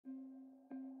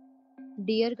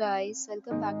Dear guys,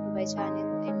 welcome back to my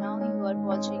channel and now you are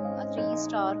watching a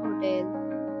 3-star hotel.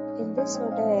 In this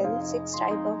hotel, 6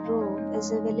 type of room is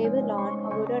available on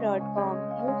agoda.com.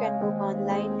 You can book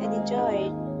online and enjoy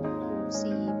it. To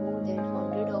see more than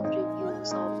 100 of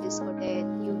reviews of this hotel,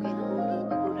 you can go to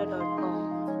agoda.com.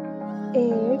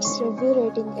 Its review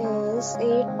rating is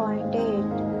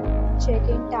 8.8.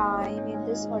 Check-in time in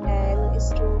this hotel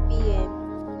is 2 p.m.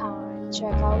 and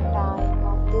check-out time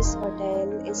of this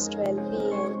hotel is 12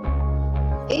 p.m.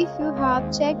 If you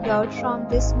have checked out from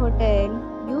this hotel,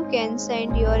 you can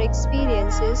send your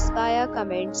experiences via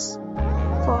comments.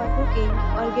 For booking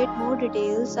or get more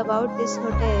details about this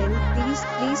hotel,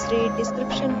 please read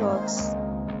description box.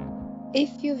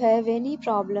 If you have any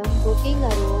problem booking a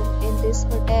room in this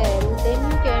hotel,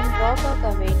 then you can drop a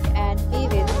comment and we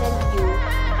will help you.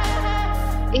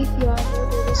 If you are new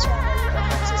to this channel or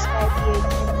not subscribed yet,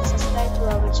 then subscribe to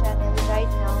our channel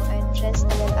right now and press the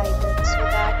bell icon so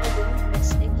that you don't miss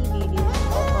any video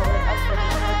of our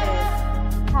upcoming hotel.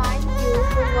 Thank you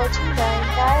for watching the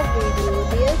entire video.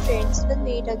 Dear friends, we'll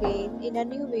meet again in a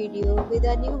new video with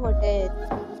a new hotel.